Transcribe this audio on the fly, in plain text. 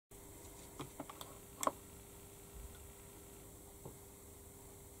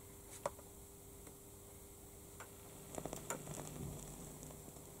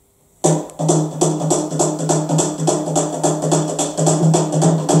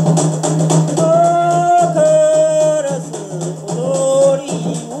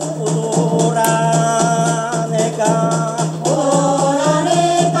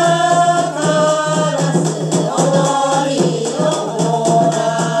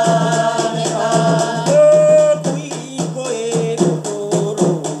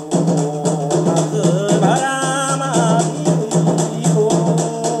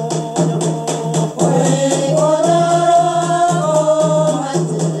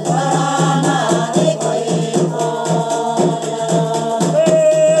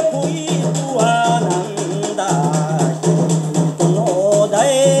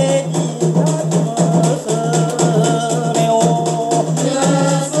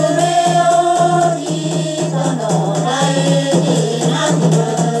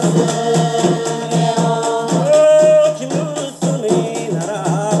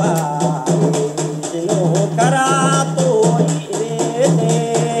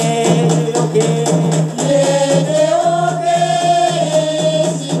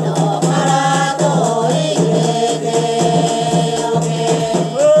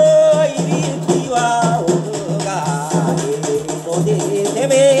て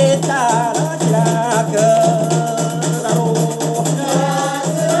めたら開くだろう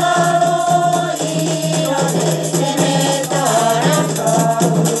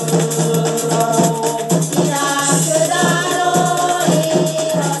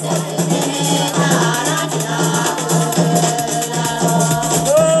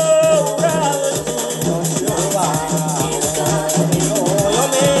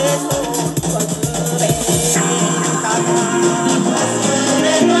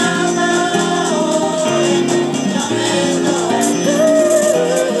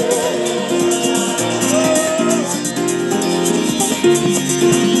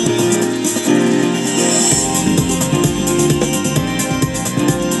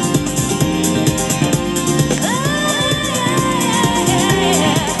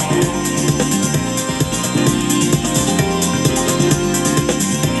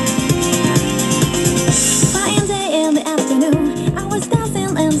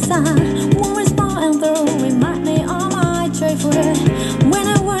When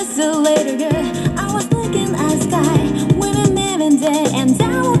I was a little girl, I was looking at the sky. When I met one day, and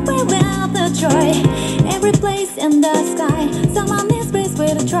I would play with the joy. Every place in the sky, someone needs space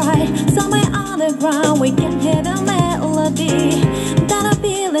with a try. Somewhere on the ground, we can hear the melody. That a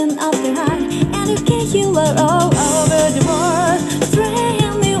feeling of the heart, and you can hear it all over the world.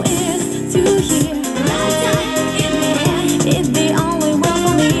 Brand new ears to hear. Lifetime in the air, it's the only one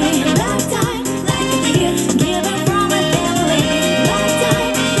for me. Lifetime like a gift given from a family.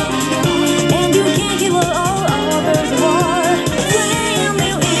 Lifetime and you can hear it all over the world. Brand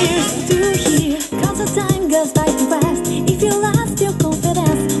new ears to hear. Cause the time goes by too fast. If you lost your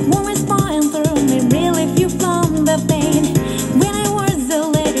confidence, won't respond through me. Really, if you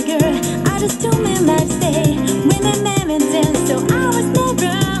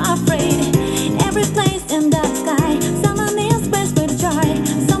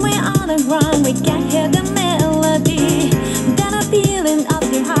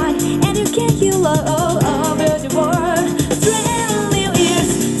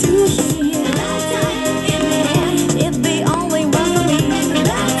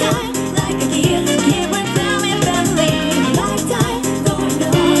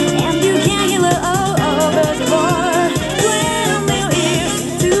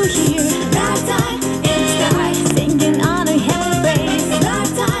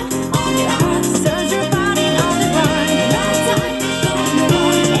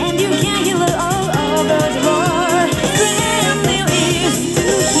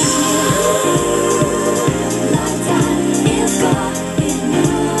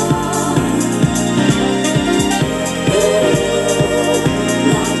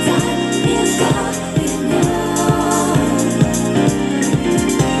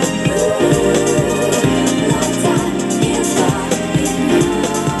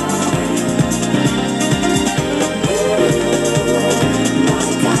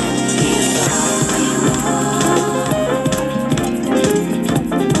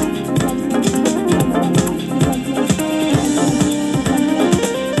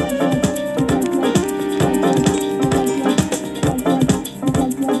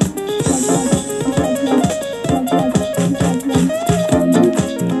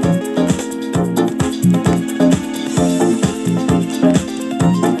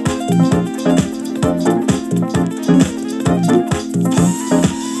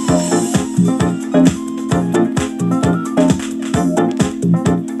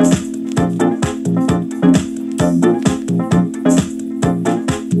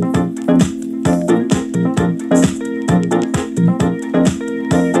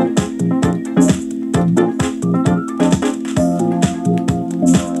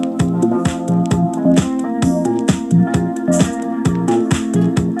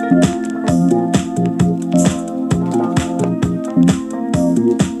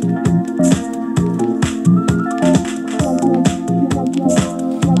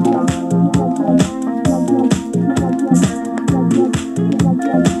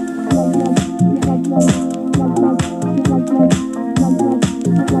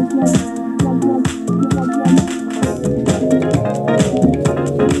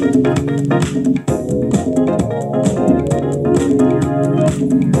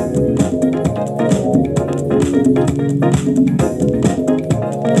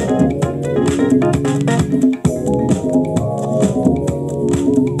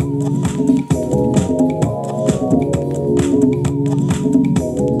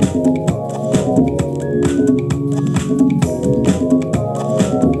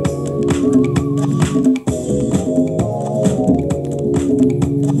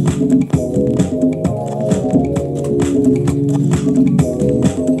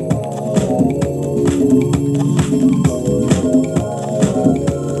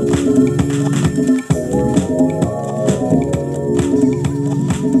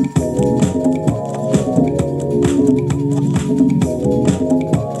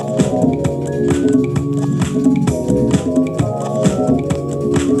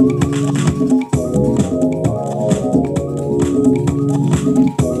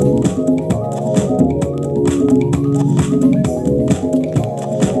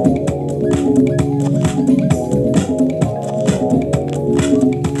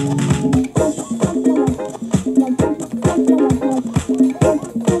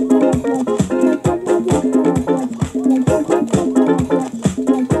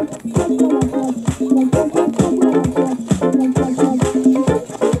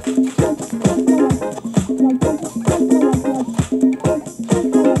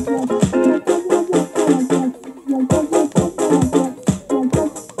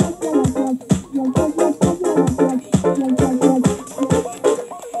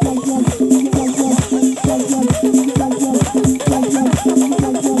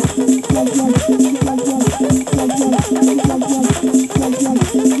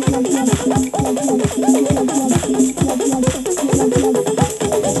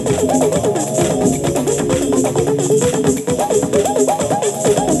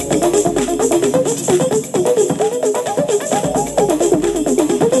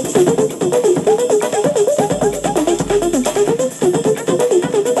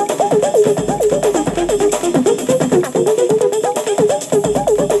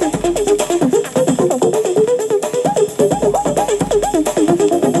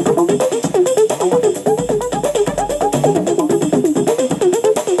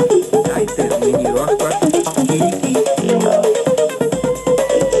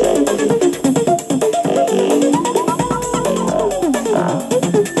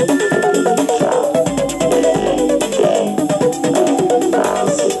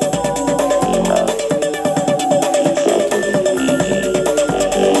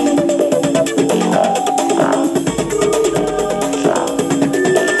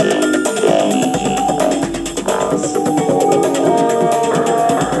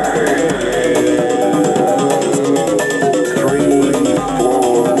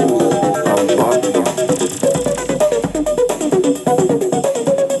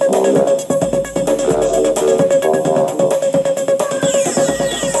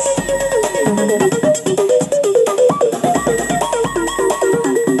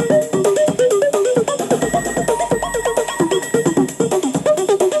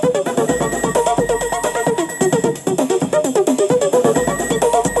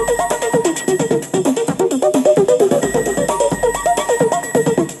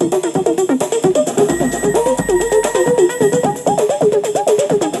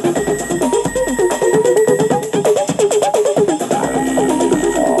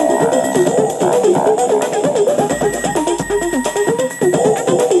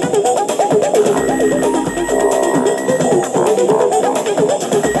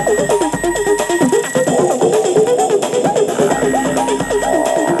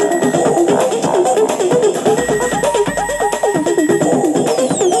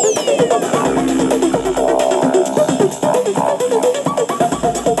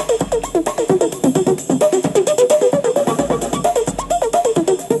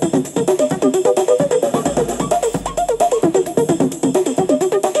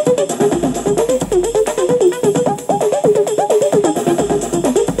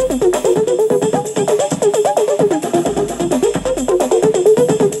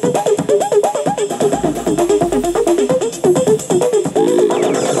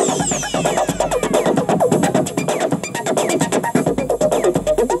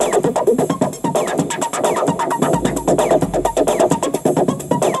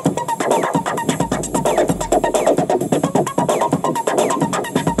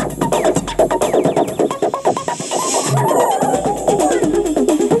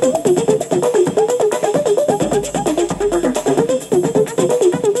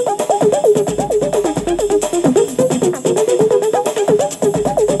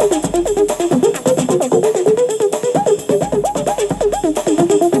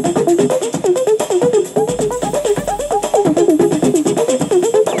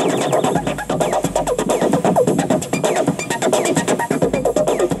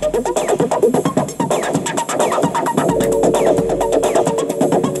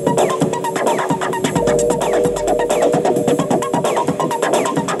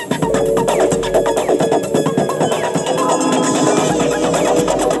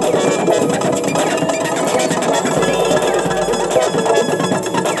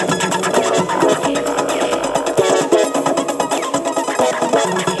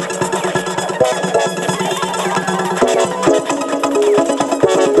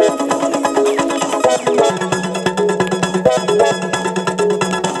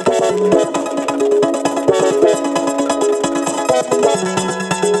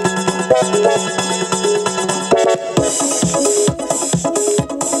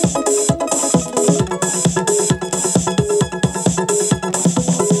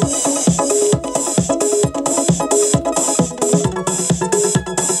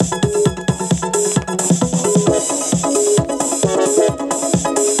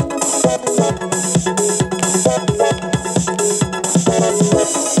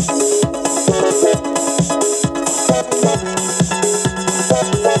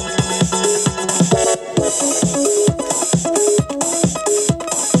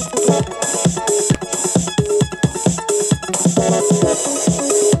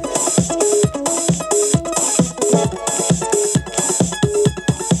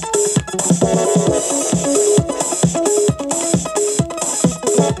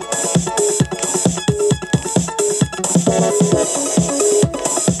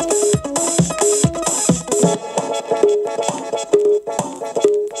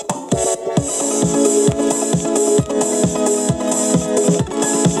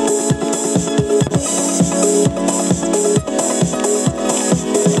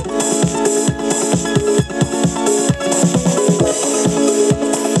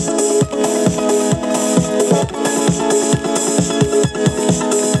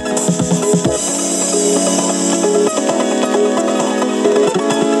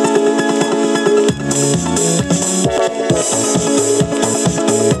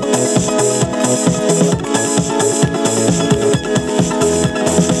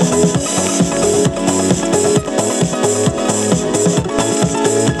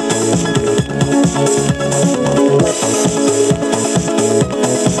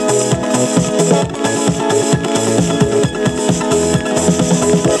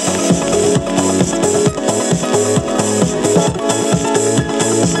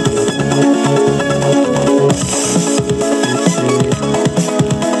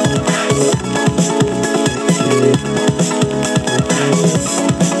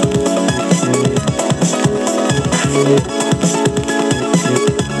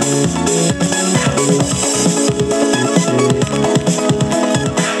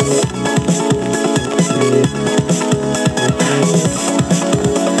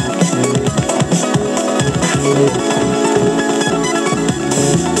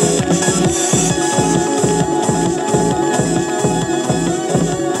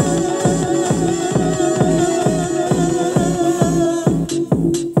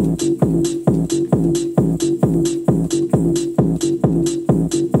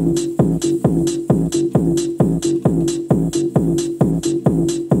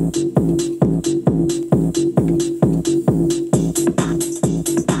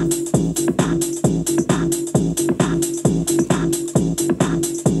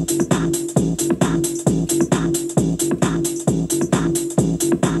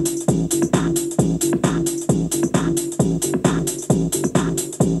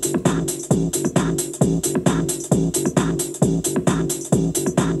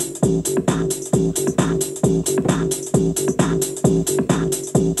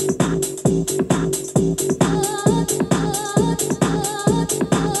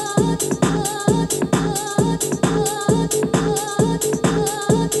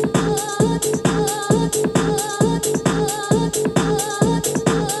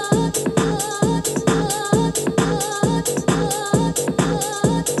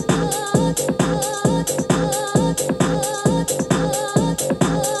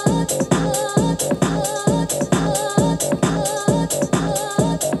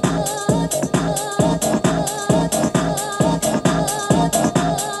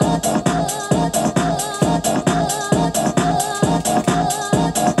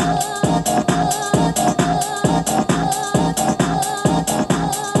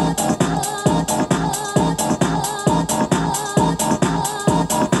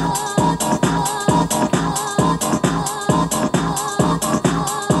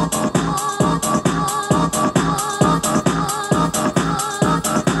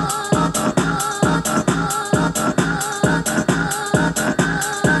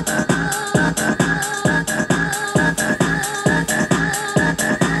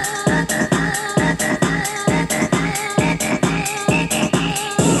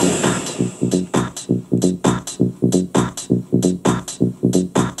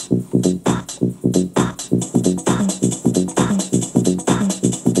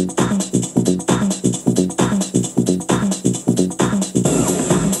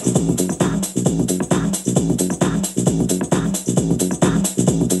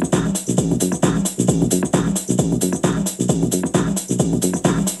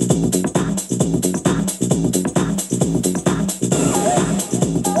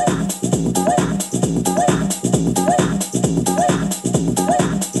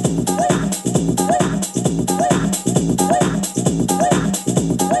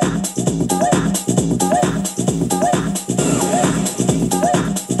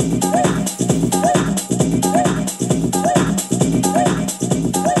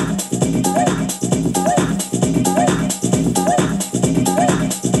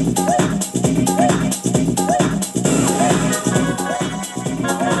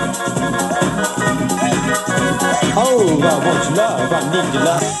if I need your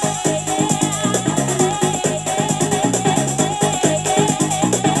love.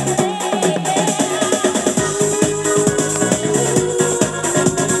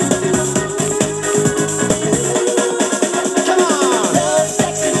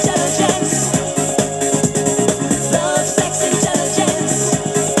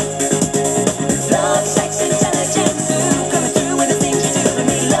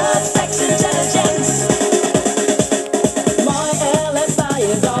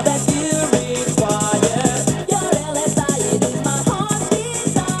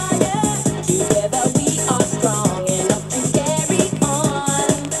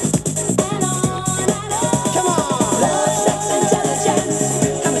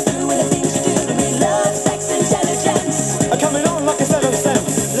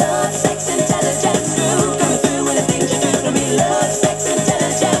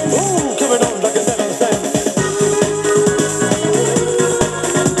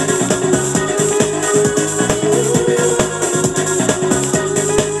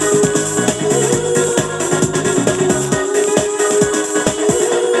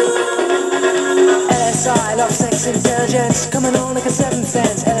 Intelligence coming on like a seventh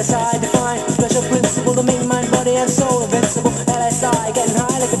sense. LSI define special principle to make mind, body and soul invincible. LSI getting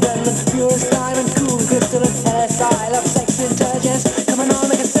high like adrenaline, purest diamond, cool and crystalline. LSI love sex intelligence coming on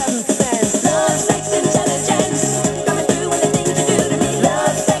like a seventh sense. Love sex intelligence coming through with the things you do to me.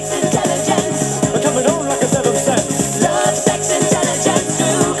 Love sex intelligence Coming on like a seventh sense. love sex intelligence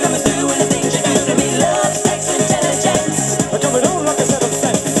coming through with the things you do to me. Love sex intelligence. Coming on like a seventh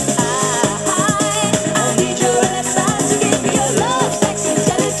sense. I need your LSI to give me your love sex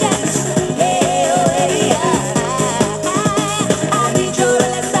intelligence. Hey, oh, hey, I need your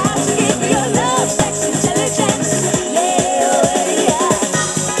LSI to give me your love sex intelligence. Yeah, oh, hey,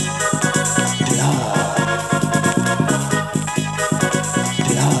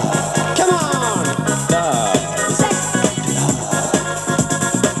 Come on. Love. sex,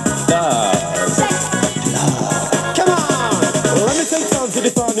 Love. sex. Come on. Let me take time to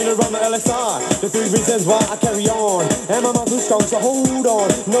define it around the LSI. The 3 reasons why I carry on. And my mouth is strong, so hold on.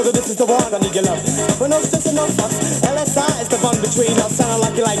 Know that this is the one I need your love. But no stress and no fuss. LSI is the bond between us. Sound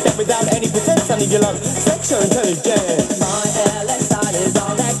like you like that without any pretense. I need your love. Sexual intelligence.